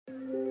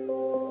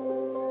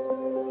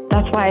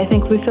that's why I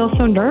think we feel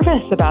so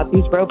nervous about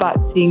these robots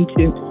seeming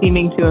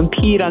to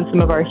impede on some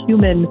of our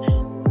human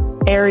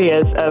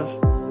areas of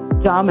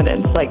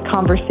dominance, like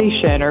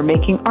conversation or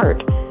making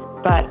art.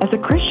 But as a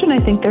Christian,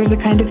 I think there's a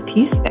kind of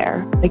peace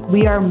there. Like,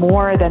 we are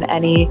more than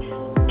any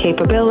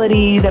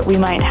capability that we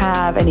might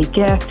have, any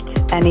gift,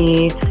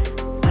 any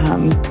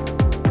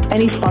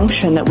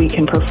function that we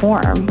can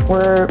perform.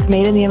 We're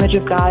made in the image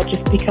of God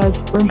just because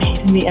we're made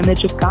in the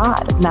image of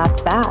God, and that's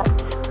that.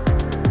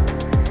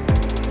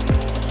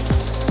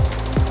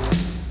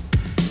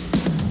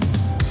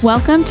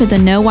 Welcome to the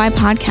Know Why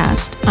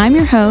podcast. I'm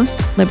your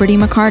host, Liberty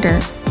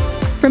McCarter.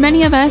 For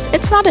many of us,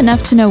 it's not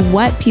enough to know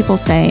what people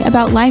say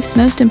about life's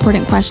most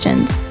important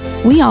questions.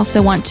 We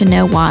also want to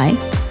know why.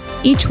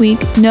 Each week,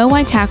 Know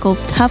Why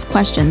tackles tough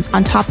questions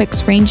on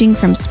topics ranging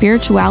from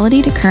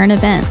spirituality to current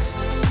events.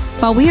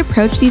 While we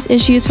approach these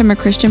issues from a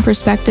Christian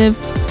perspective,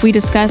 we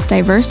discuss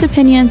diverse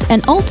opinions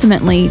and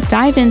ultimately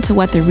dive into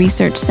what the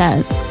research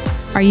says.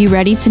 Are you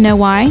ready to know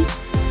why?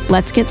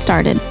 Let's get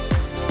started.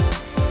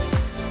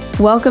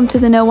 Welcome to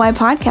the Know Why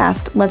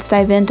podcast. Let's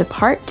dive into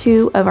part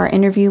 2 of our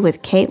interview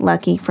with Kate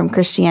Lucky from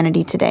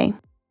Christianity Today.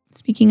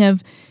 Speaking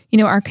of,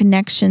 our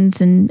connections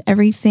and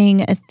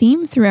everything, a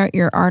theme throughout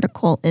your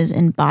article is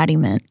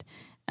embodiment,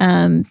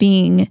 and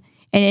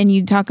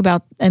you talk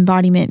about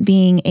embodiment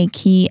being a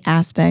key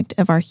aspect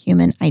of our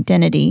human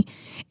identity.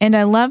 And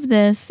I love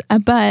this,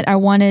 but I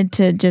wanted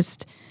to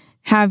just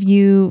have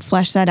you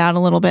flesh that out a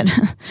little bit,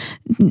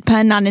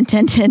 pun not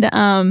intended,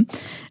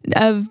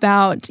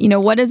 about,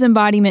 what does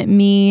embodiment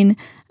mean,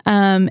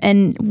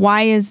 and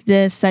why is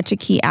this such a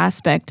key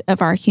aspect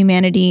of our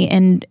humanity,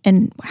 and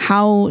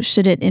how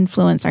should it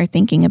influence our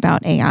thinking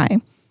about AI?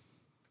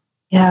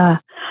 Yeah.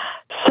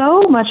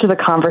 So much of the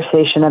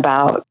conversation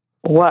about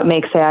what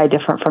makes AI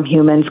different from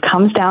humans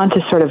comes down to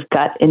sort of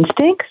gut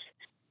instincts.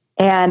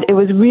 And it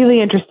was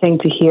really interesting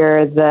to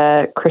hear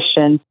the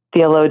Christian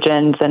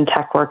theologians and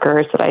tech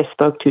workers that I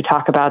spoke to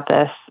talk about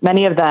this.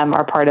 Many of them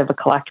are part of a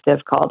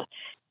collective called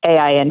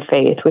AI and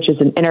Faith, which is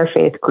an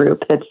interfaith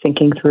group that's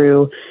thinking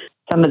through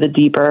some of the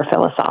deeper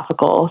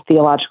philosophical,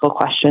 theological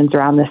questions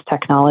around this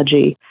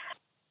technology.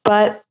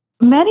 But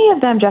many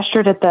of them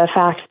gestured at the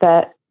fact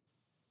that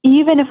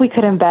even if we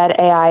could embed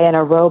AI in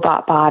a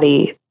robot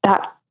body,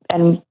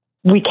 and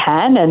we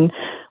can, and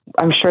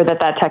I'm sure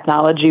that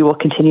technology will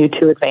continue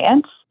to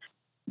advance,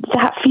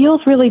 that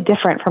feels really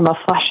different from a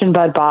flesh and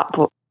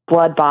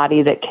blood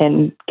body that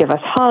can give us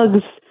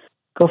hugs,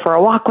 go for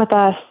a walk with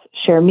us,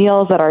 share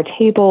meals at our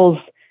tables,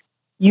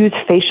 use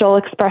facial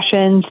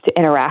expressions to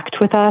interact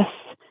with us,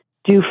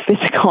 do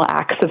physical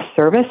acts of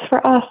service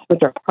for us, which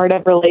are part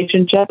of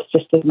relationships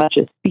just as much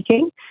as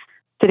speaking,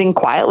 sitting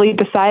quietly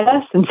beside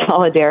us in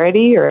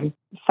solidarity or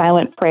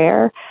silent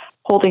prayer,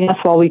 holding us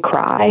while we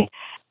cry.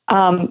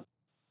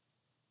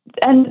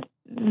 And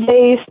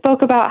they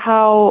spoke about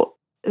how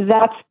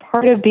that's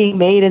part of being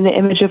made in the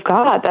image of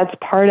God. That's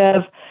part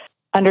of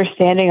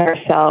understanding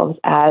ourselves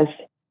as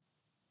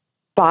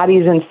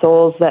bodies and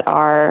souls that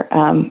are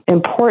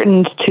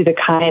important to the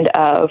kind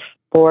of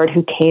Lord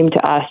who came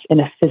to us in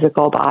a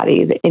physical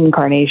body, the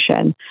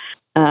incarnation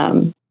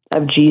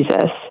of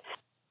Jesus.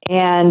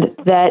 And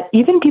that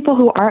even people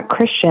who aren't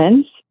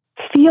Christians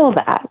feel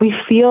that. We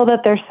feel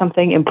that there's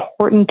something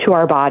important to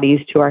our bodies,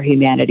 to our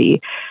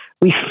humanity.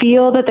 We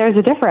feel that there's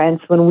a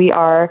difference when we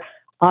are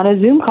on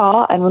a Zoom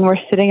call and when we're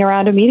sitting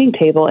around a meeting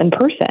table in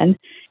person.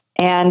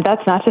 And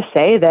that's not to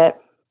say that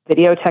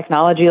video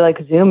technology like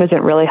Zoom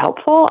isn't really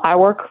helpful. I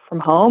work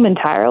from home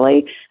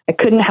entirely. I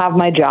couldn't have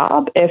my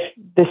job if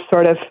this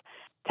sort of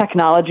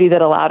technology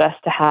that allowed us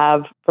to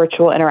have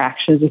virtual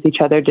interactions with each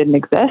other didn't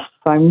exist.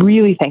 So I'm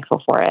really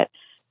thankful for it.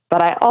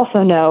 But I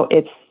also know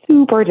it's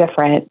super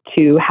different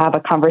to have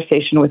a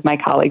conversation with my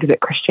colleagues at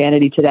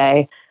Christianity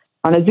Today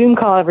on a Zoom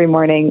call every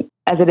morning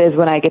as it is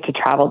when I get to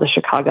travel to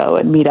Chicago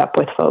and meet up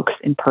with folks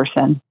in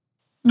person.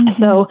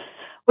 Mm-hmm. So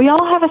we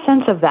all have a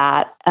sense of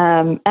that.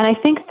 And I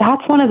think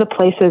that's one of the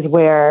places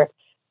where,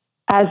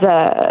 as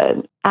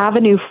an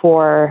avenue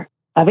for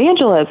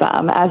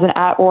evangelism,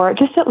 or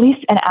just at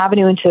least an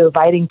avenue into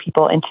inviting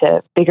people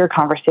into bigger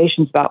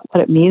conversations about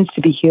what it means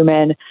to be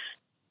human,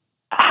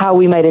 how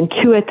we might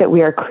intuit that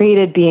we are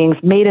created beings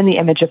made in the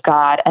image of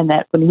God, and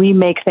that when we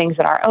make things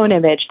in our own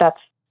image, that's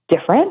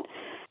different,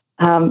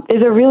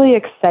 is a really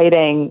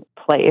exciting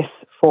place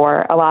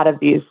for a lot of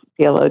these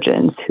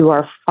theologians who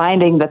are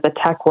finding that the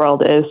tech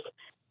world is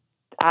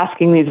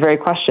asking these very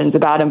questions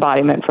about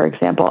embodiment, for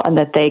example, and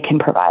that they can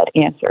provide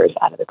answers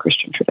out of the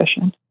Christian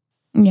tradition.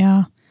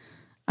 Yeah,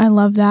 I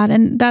love that.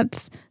 And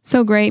that's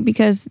so great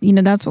because,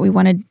 that's what we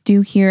want to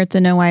do here at the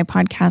Know Why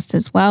podcast,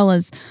 as well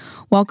as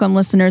welcome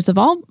listeners of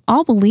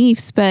all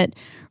beliefs, but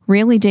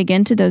really dig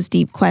into those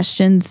deep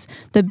questions,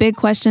 the big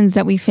questions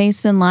that we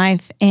face in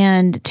life,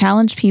 and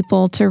challenge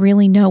people to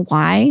really know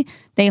why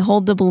they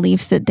hold the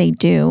beliefs that they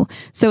do.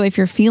 So if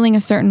you're feeling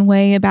a certain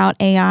way about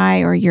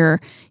AI, or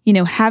you're,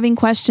 having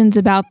questions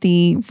about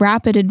the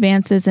rapid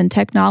advances in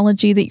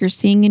technology that you're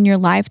seeing in your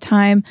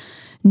lifetime,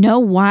 know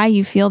why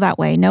you feel that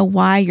way, know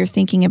why you're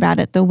thinking about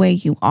it the way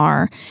you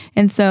are.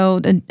 And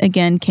so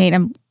again, Kate,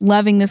 I'm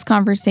loving this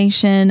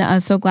conversation. I'm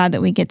so glad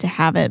that we get to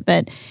have it.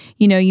 But,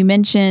 you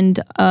mentioned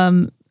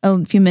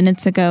a few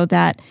minutes ago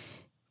that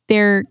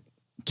there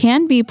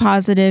can be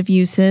positive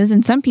uses,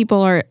 and some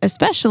people are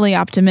especially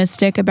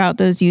optimistic about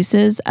those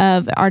uses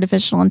of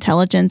artificial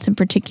intelligence and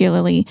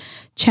particularly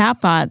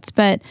chatbots.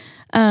 But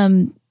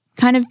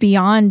kind of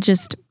beyond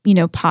just,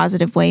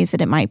 positive ways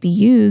that it might be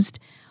used,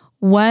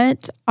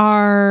 what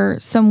are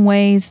some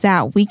ways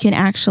that we can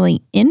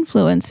actually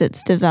influence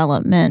its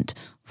development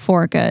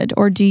for good?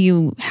 Or do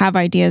you have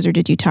ideas, or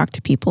did you talk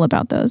to people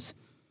about those?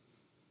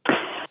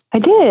 I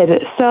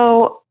did.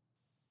 So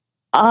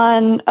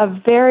on a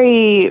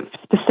very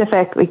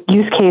specific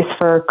use case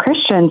for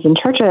Christians and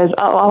churches,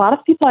 a lot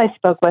of people I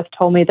spoke with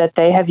told me that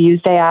they have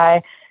used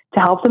AI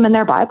to help them in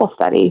their Bible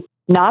study,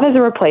 not as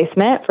a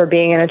replacement for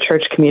being in a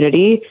church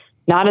community,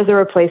 not as a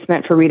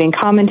replacement for reading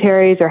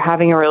commentaries or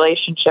having a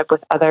relationship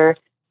with other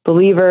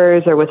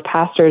believers or with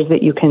pastors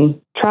that you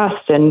can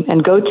trust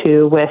and go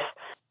to with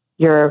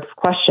your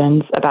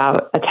questions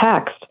about a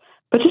text.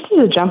 But just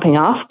as a jumping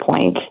off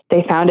point,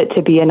 they found it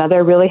to be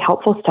another really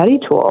helpful study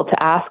tool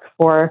to ask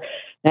for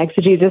an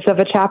exegesis of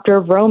a chapter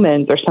of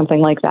Romans or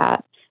something like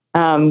that.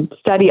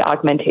 Study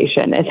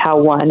augmentation is how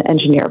one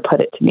engineer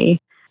put it to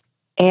me.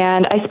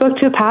 And I spoke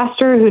to a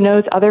pastor who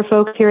knows other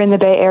folks here in the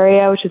Bay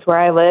Area, which is where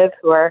I live,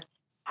 who are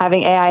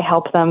having AI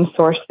help them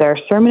source their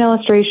sermon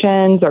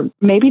illustrations or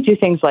maybe do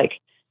things like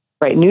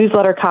write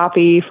newsletter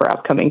copy for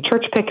upcoming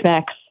church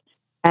picnics.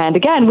 And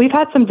again, we've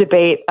had some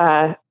debate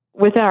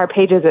within our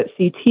pages at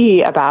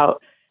CT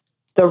about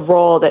the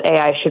role that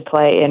AI should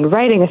play in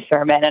writing a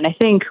sermon. And I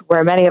think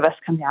where many of us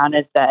come down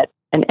is that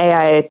an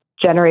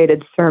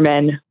AI-generated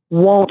sermon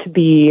won't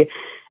be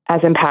as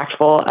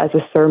impactful as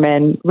a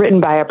sermon written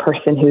by a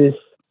person who's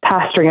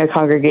pastoring a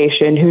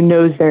congregation, who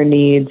knows their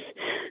needs,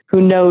 who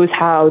knows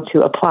how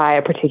to apply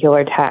a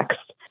particular text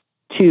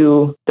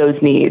to those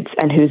needs,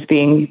 and who's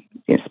being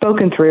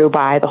spoken through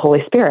by the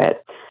Holy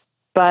Spirit.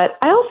 But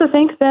I also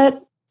think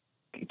that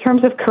in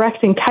terms of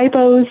correcting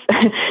typos,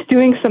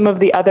 doing some of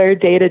the other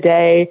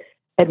day-to-day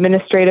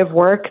administrative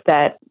work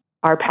that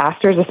our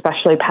pastors,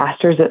 especially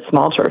pastors at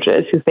small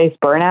churches who face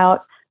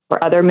burnout,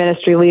 or other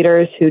ministry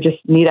leaders who just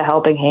need a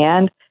helping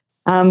hand,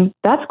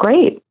 that's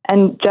great.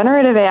 And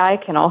generative AI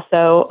can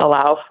also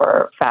allow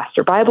for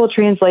faster Bible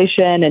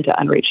translation into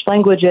unreached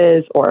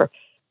languages, or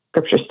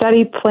scripture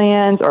study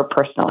plans, or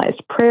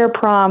personalized prayer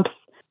prompts.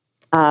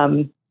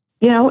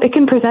 It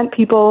can present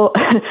people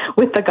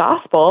with the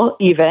gospel,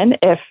 even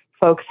if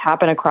folks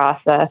happen across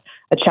a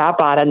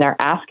chatbot and they're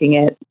asking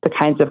it the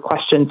kinds of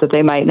questions that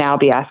they might now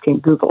be asking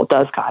Google.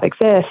 Does God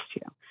exist?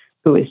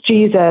 Who is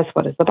Jesus?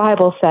 What does the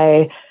Bible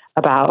say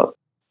about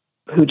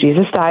who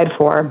Jesus died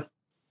for?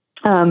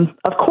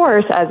 Of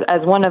course,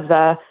 as one of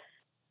the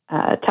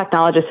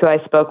technologists who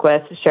I spoke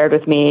with shared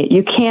with me,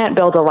 you can't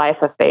build a life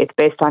of faith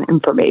based on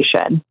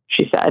information,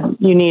 she said.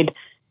 You need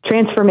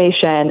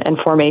transformation and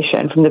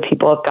formation from the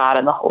people of God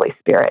and the Holy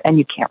Spirit, and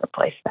you can't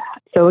replace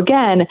that. So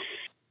again,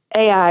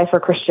 AI for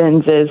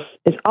Christians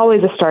is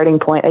always a starting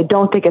point. I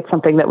don't think it's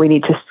something that we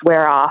need to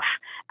swear off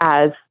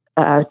as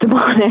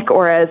demonic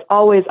or as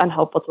always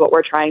unhelpful to what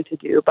we're trying to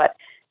do, but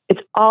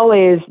it's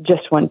always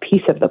just one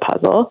piece of the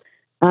puzzle,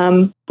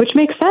 which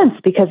makes sense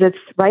because it's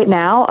right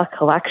now a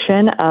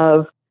collection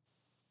of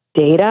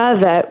data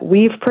that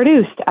we've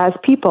produced as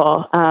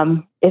people.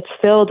 It's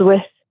filled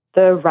with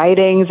the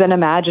writings and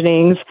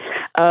imaginings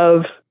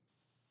of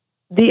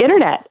the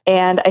internet.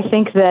 And I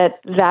think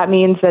that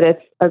means that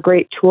it's a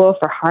great tool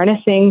for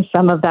harnessing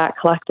some of that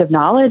collective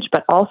knowledge,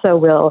 but also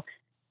will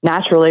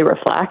naturally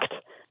reflect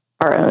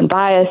our own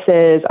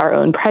biases, our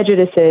own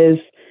prejudices.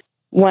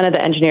 One of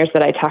the engineers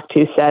that I talked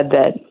to said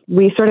that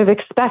we sort of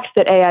expect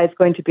that AI is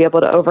going to be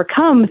able to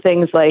overcome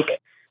things like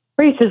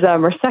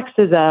racism or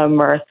sexism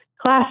or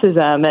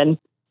classism. And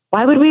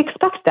why would we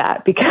expect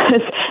that?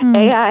 Because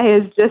AI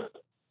is just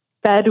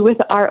fed with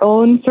our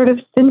own sort of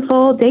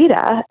sinful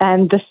data,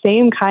 and the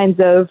same kinds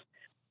of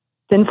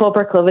sinful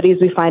proclivities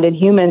we find in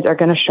humans are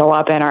going to show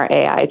up in our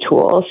AI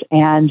tools,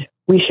 and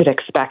we should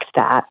expect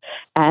that.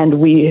 And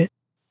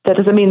that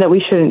doesn't mean that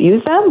we shouldn't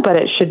use them, but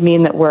it should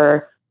mean that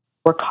we're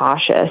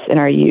cautious in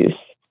our use.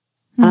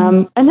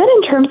 And then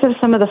in terms of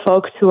some of the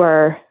folks who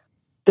are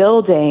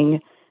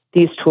building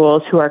these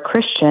tools, who are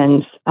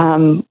Christians,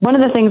 one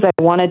of the things I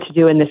wanted to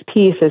do in this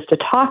piece is to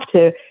talk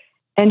to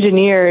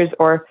engineers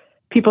or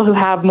people who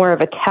have more of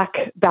a tech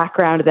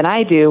background than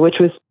I do, which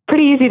was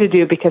pretty easy to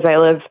do because I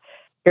live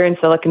here in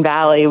Silicon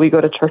Valley. We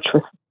go to church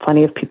with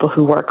plenty of people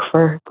who work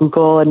for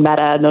Google and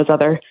Meta and those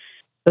other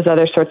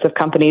sorts of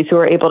companies who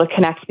are able to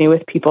connect me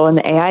with people in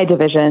the AI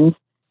divisions.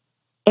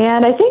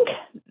 And I think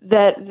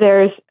that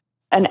there's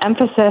an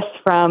emphasis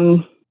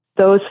from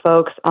those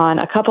folks on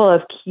a couple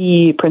of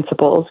key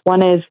principles.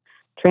 One is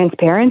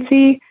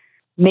transparency,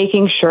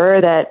 making sure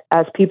that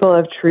as people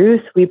of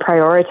truth, we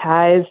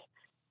prioritize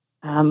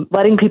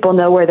letting people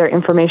know where their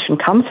information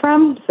comes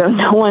from. So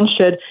no one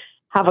should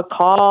have a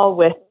call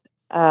with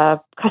a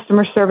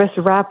customer service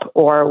rep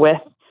or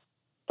with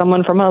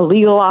someone from a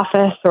legal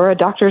office or a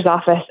doctor's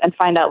office and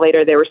find out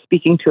later they were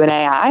speaking to an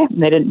AI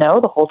and they didn't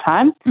know the whole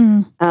time.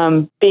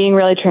 Being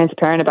really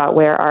transparent about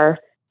where our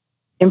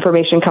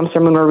information comes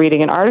from when we're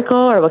reading an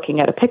article or looking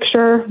at a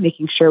picture,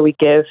 making sure we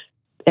give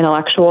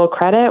intellectual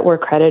credit where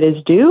credit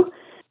is due.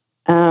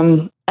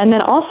 And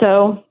then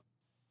also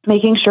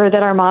making sure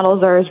that our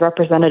models are as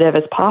representative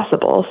as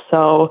possible.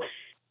 So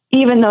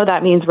even though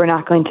that means we're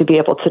not going to be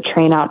able to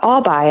train out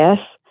all bias,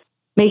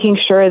 making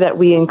sure that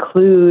we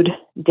include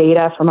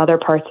data from other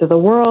parts of the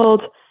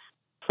world,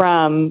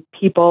 from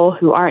people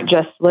who aren't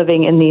just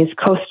living in these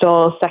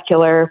coastal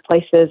secular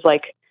places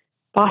like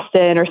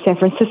Boston or San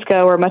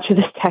Francisco, where much of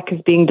this tech is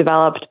being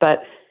developed,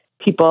 but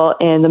people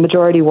in the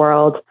majority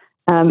world,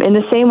 in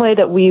the same way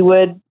that we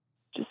would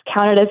just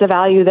count it as a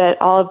value that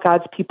all of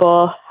God's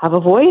people have a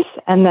voice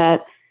and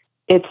that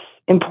it's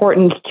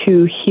important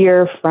to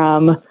hear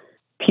from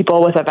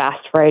people with a vast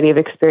variety of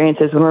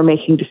experiences when we're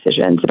making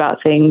decisions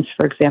about things,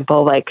 for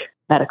example, like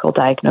medical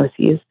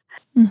diagnoses.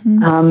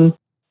 And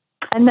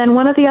then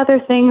one of the other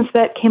things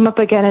that came up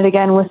again and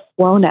again was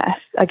slowness.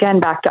 Again,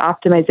 back to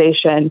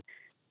optimization.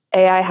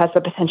 AI has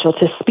the potential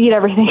to speed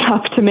everything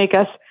up to make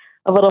us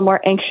a little more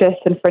anxious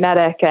and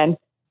frenetic. And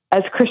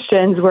as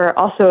Christians, we're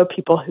also a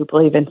people who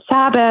believe in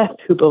Sabbath,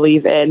 who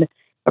believe in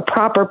a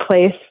proper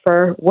place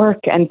for work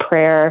and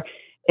prayer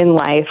in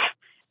life.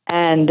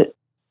 And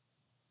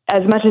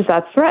as much as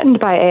that's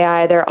threatened by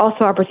AI, there are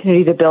also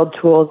opportunities to build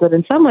tools that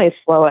in some ways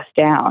slow us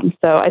down.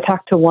 So I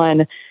talked to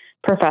one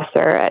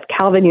professor at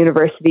Calvin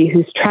University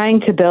who's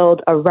trying to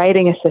build a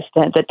writing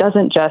assistant that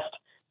doesn't just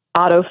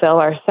autofill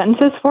our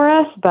sentences for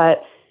us,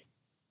 but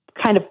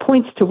kind of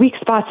points to weak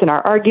spots in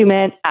our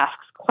argument, asks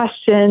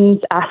questions,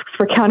 asks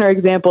for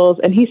counterexamples.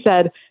 And he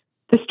said,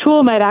 this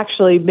tool might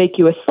actually make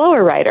you a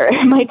slower writer.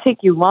 It might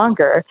take you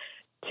longer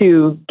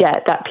to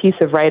get that piece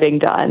of writing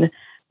done,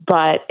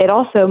 but it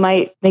also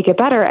might make it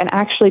better and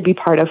actually be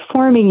part of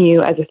forming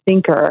you as a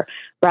thinker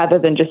rather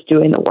than just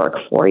doing the work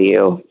for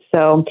you.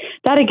 So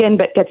that again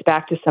gets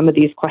back to some of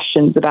these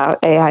questions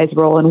about AI's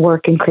role in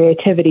work and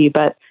creativity,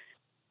 but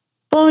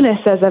slowness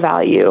as a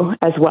value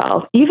as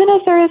well. Even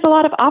as there is a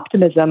lot of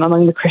optimism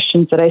among the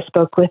Christians that I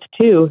spoke with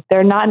too,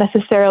 they're not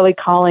necessarily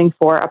calling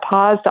for a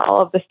pause to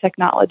all of this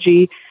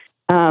technology.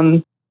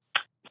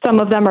 Some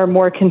of them are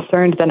more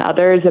concerned than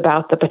others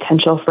about the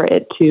potential for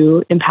it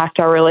to impact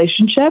our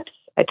relationships.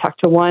 I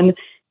talked to one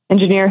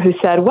engineer who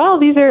said, well,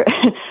 these are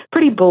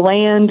pretty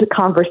bland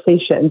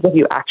conversations if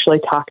you actually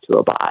talk to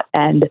a bot,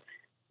 and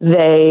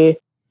they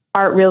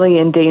aren't really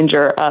in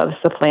danger of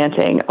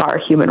supplanting our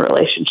human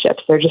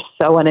relationships. They're just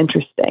so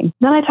uninteresting.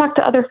 Then I talked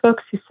to other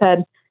folks who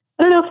said,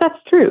 I don't know if that's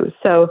true.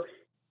 So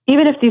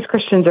even if these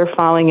Christians are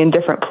falling in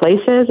different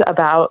places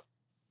about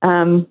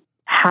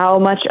how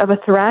much of a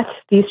threat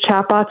these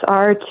chatbots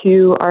are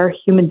to our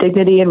human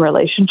dignity and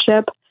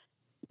relationship,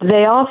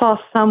 they all fall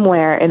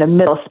somewhere in a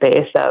middle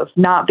space of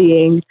not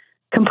being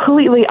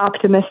completely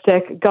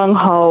optimistic,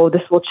 gung-ho,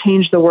 this will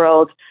change the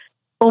world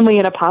only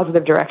in a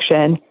positive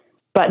direction,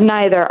 but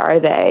neither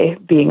are they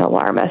being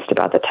alarmist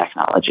about the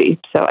technology.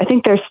 So I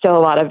think there's still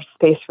a lot of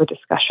space for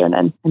discussion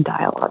and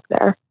dialogue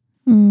there.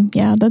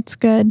 Yeah, that's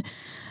good.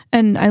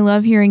 And I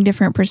love hearing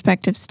different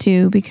perspectives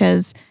too,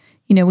 because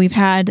we've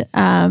had,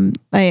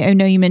 I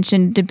know you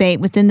mentioned debate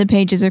within the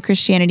pages of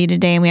Christianity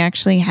Today, and we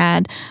actually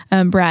had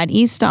Brad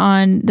East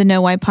on the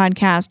Know Why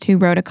podcast, who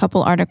wrote a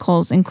couple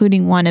articles,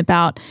 including one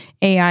about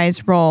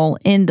AI's role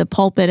in the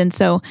pulpit. And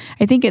so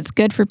I think it's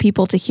good for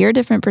people to hear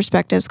different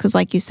perspectives because,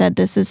 like you said,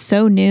 this is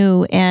so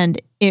new and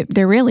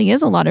there really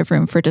is a lot of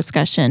room for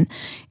discussion.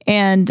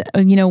 And,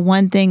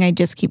 one thing I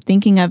just keep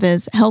thinking of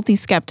is healthy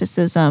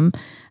skepticism.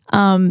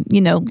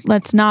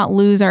 Let's not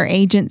lose our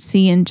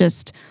agency and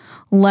just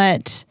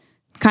let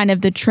kind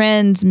of the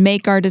trends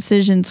make our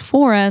decisions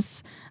for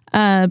us,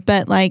 but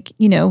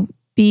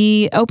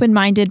be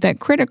open-minded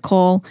but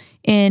critical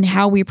in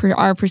how we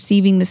are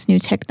perceiving this new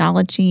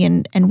technology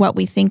and what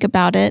we think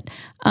about it.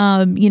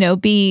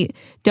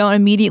 Don't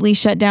immediately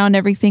shut down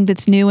everything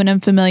that's new and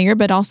unfamiliar,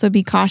 but also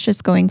be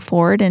cautious going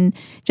forward and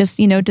just,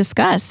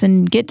 discuss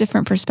and get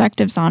different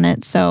perspectives on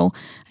it. So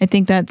I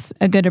think that's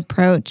a good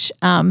approach.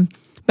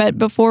 But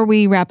before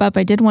we wrap up,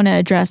 I did want to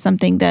address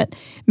something that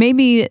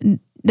maybe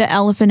the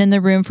elephant in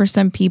the room for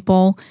some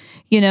people,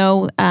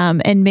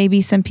 and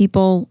maybe some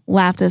people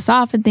laugh this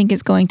off and think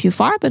it's going too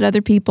far, but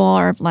other people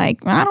are like,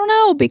 I don't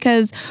know,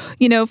 because,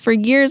 for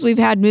years we've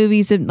had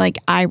movies of like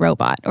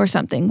iRobot or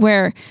something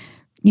where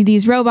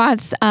these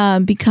robots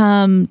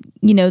become,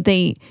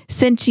 they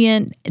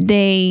sentient,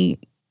 they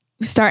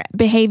start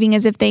behaving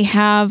as if they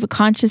have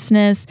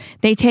consciousness,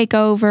 they take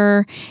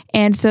over.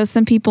 And so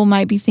some people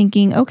might be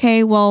thinking,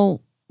 okay, well,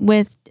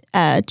 with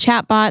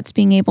chatbots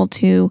being able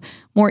to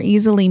more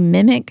easily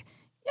mimic,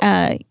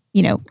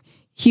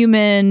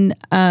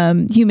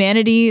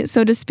 humanity,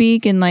 so to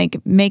speak, and like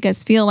make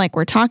us feel like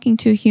we're talking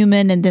to a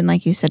human. And then,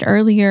 like you said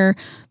earlier,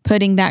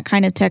 putting that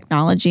kind of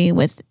technology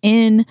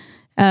within,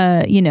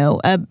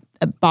 a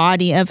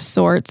body of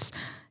sorts.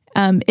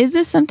 Is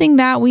this something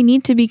that we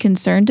need to be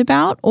concerned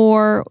about,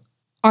 or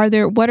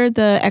What are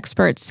the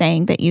experts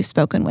saying that you've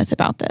spoken with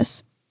about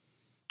this?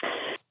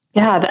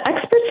 Yeah, the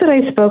experts that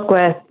I spoke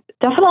with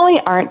definitely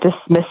aren't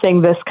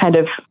dismissing this kind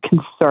of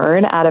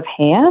concern out of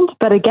hand.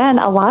 But again,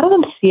 a lot of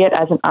them see it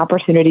as an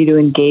opportunity to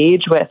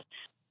engage with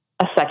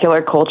a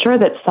secular culture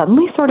that's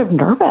suddenly sort of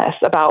nervous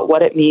about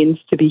what it means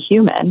to be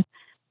human.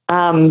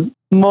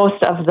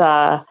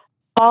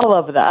 All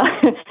of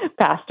the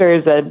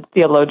pastors and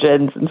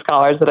theologians and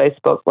scholars that I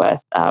spoke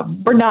with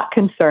were not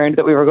concerned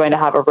that we were going to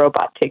have a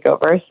robot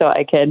takeover. So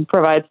I can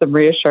provide some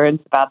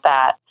reassurance about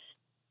that.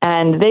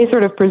 And they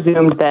sort of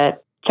presumed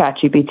that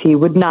ChatGPT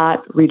would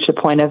not reach a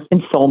point of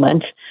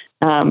ensoulment,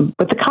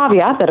 with the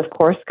caveat that, of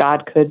course,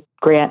 God could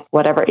grant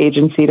whatever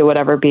agency to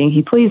whatever being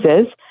he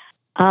pleases.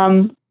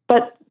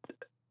 But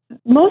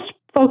most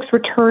folks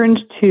returned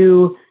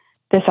to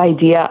this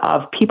idea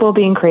of people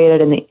being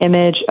created in the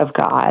image of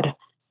God,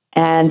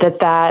 and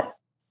that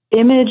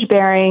image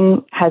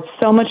bearing has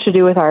so much to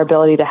do with our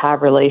ability to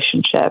have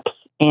relationships,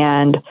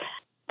 and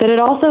that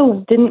it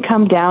also didn't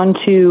come down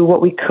to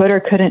what we could or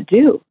couldn't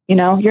do. You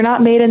know, you're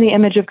not made in the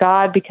image of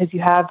God because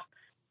you have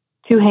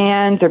two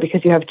hands or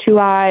because you have two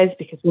eyes,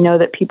 because we know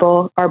that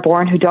people are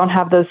born who don't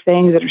have those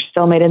things that are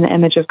still made in the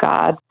image of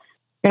God.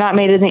 You're not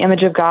made in the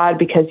image of God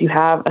because you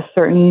have a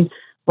certain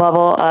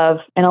level of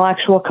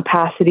intellectual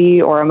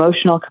capacity or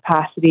emotional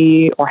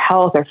capacity or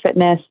health or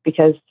fitness,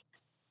 because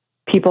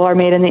people are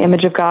made in the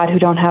image of God who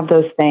don't have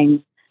those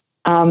things.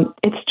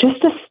 It's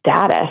just a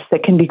status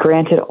that can be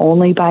granted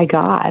only by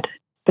God,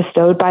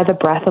 bestowed by the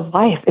breath of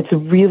life. It's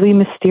really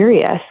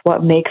mysterious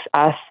what makes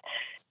us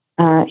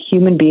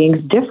human beings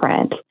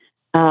different.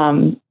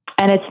 And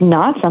it's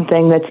not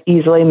something that's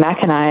easily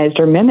mechanized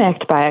or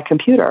mimicked by a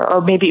computer,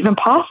 or maybe even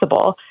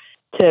possible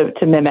to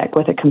mimic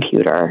with a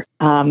computer.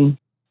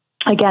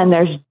 Again,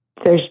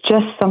 there's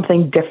just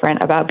something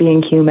different about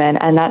being human,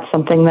 and that's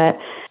something that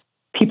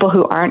people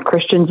who aren't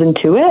Christians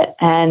intuit.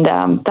 And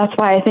that's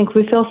why I think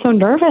we feel so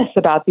nervous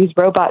about these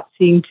robots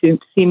seeming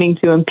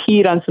to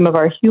impede on some of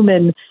our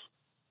human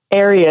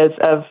areas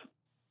of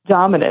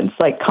dominance,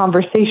 like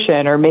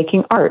conversation or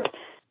making art.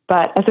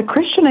 But as a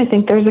Christian, I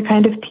think there's a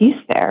kind of peace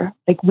there.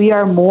 Like, we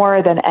are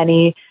more than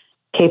any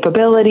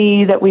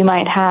capability that we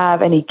might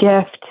have, any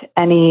gift,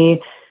 any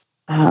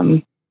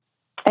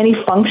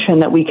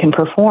function that we can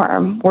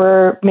perform.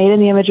 We're made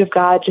in the image of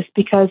God just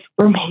because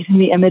we're made in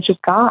the image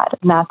of God,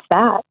 and that's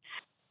that.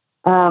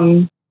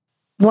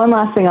 One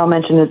last thing I'll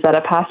mention is that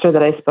a pastor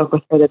that I spoke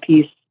with for the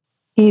piece,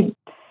 he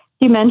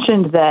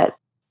mentioned that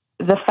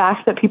the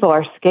fact that people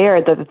are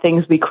scared that the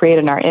things we create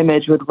in our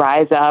image would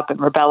rise up and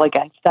rebel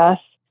against us,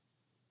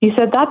 he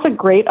said that's a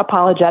great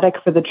apologetic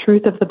for the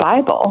truth of the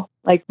Bible.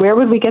 Like, where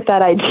would we get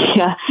that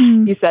idea?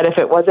 He said, if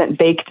it wasn't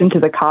baked into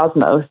the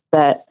cosmos,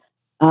 that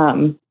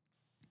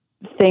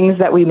things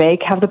that we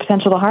make have the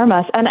potential to harm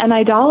us. And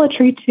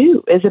idolatry,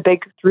 too, is a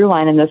big through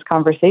line in this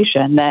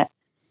conversation, that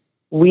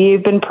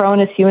we've been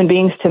prone as human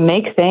beings to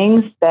make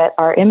things that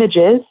are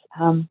images,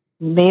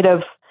 made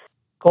of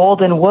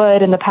gold and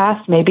wood in the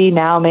past, maybe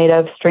now made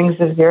of strings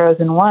of zeros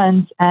and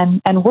ones,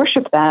 and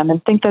worship them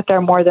and think that they're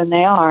more than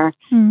they are.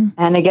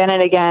 And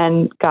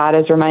again, God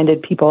has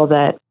reminded people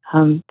that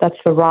that's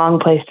the wrong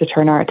place to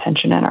turn our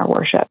attention and our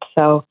worship.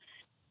 So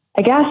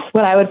I guess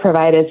what I would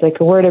provide is like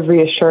a word of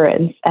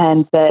reassurance,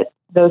 and that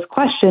those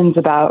questions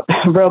about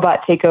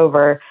robot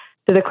takeover,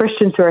 to the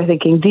Christians who are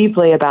thinking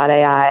deeply about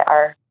AI,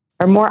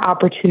 are more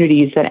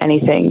opportunities than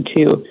anything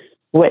to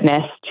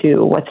witness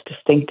to what's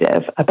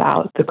distinctive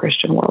about the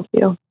Christian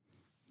worldview.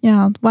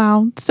 Yeah.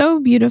 Wow. So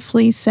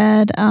beautifully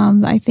said.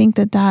 I think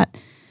that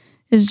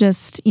is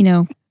just,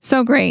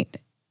 so great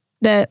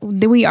that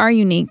we are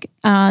unique.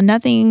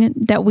 Nothing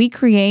that we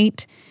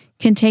create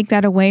can take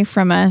that away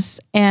from us.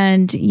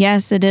 And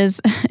yes, it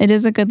is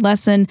a good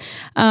lesson.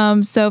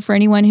 So for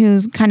anyone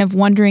who's kind of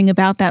wondering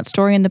about that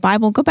story in the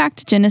Bible, go back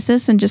to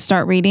Genesis and just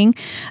start reading,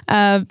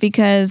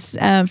 because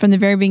from the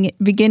very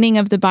beginning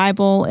of the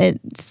Bible, it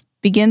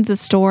begins a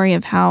story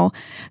of how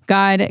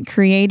God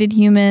created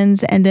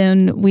humans, and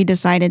then we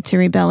decided to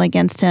rebel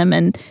against him.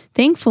 And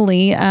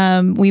thankfully,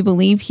 we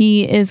believe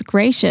he is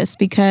gracious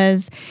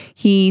because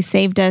he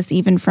saved us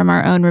even from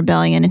our own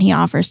rebellion, and he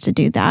offers to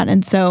do that.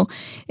 And so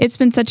it's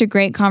been such a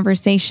great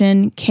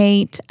conversation,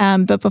 Kate.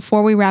 But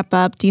before we wrap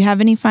up, do you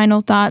have any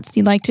final thoughts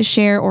you'd like to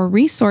share, or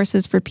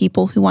resources for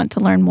people who want to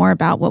learn more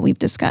about what we've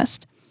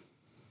discussed?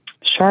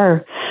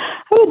 Sure.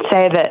 I would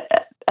say that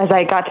as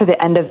I got to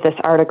the end of this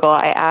article,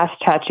 I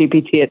asked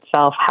ChatGPT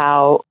itself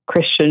how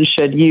Christians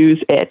should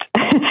use it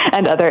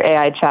and other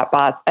AI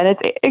chatbots, and its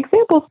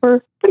examples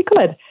were pretty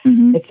good.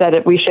 It said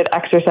that we should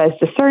exercise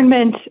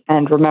discernment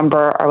and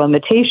remember our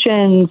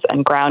limitations,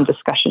 and ground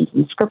discussions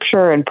in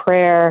scripture and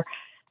prayer,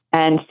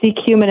 and seek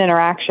human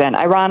interaction.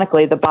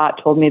 Ironically, the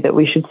bot told me that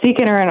we should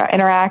seek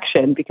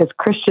interaction because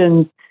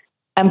Christians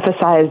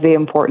emphasize the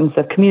importance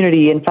of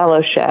community and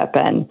fellowship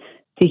and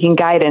seeking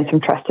guidance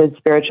from trusted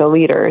spiritual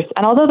leaders.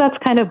 And although that's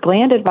kind of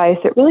bland advice,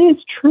 it really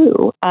is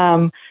true.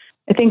 I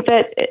think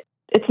that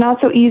it's not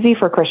so easy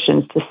for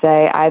Christians to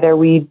say either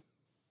we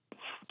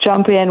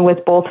jump in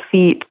with both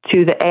feet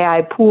to the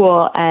AI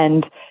pool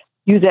and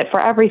use it for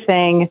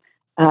everything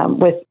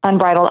with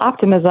unbridled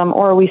optimism,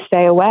 or we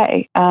stay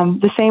away.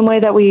 The same way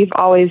that we've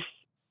always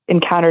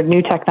encountered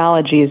new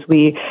technologies,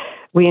 we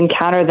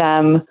encounter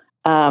them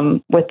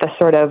with the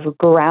sort of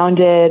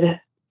grounded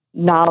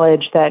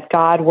knowledge that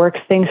God works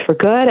things for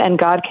good and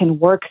God can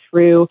work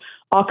through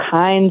all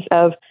kinds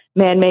of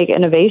man-made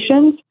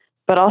innovations,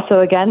 but also,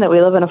 again, that we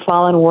live in a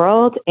fallen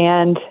world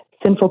and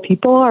sinful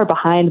people are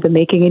behind the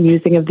making and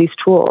using of these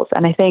tools.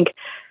 And I think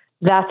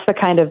that's the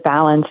kind of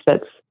balance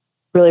that's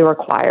really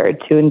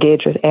required to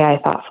engage with AI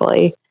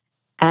thoughtfully.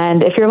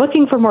 And if you're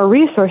looking for more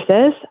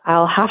resources,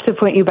 I'll have to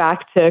point you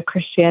back to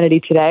Christianity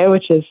Today,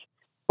 which is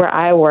where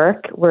I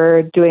work.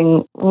 We're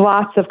doing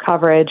lots of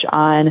coverage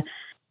on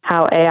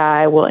how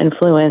AI will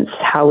influence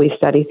how we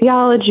study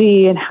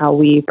theology and how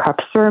we prep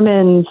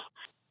sermons,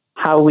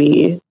 how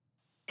we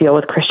deal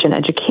with Christian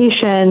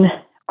education,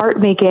 art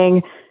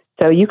making.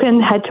 So you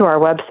can head to our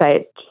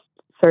website,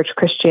 search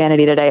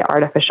Christianity Today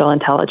Artificial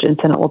Intelligence,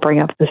 and it will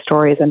bring up the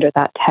stories under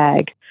that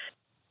tag.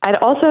 I'd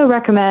also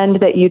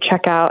recommend that you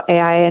check out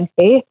AI and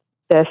Faith,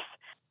 this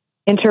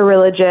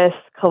interreligious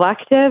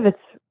collective. It's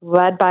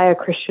led by a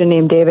Christian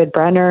named David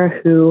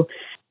Brenner, who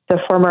is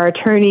a former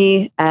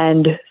attorney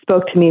and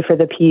spoke to me for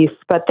the piece.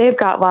 But they've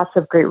got lots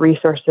of great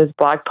resources,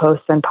 blog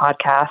posts, and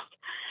podcasts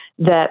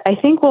that I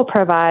think will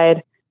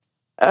provide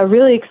a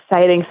really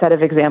exciting set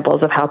of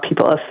examples of how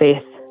people of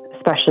faith,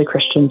 especially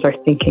Christians, are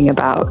thinking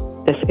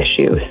about this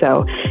issue.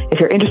 So if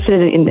you're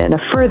interested in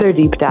a further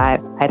deep dive,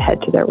 I'd head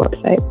to their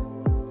website.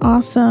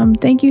 Awesome.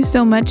 Thank you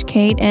so much,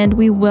 Kate. And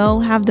we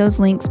will have those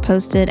links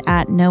posted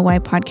at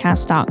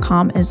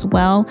knowwhypodcast.com as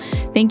well.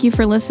 Thank you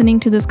for listening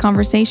to this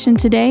conversation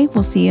today.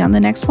 We'll see you on the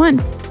next one.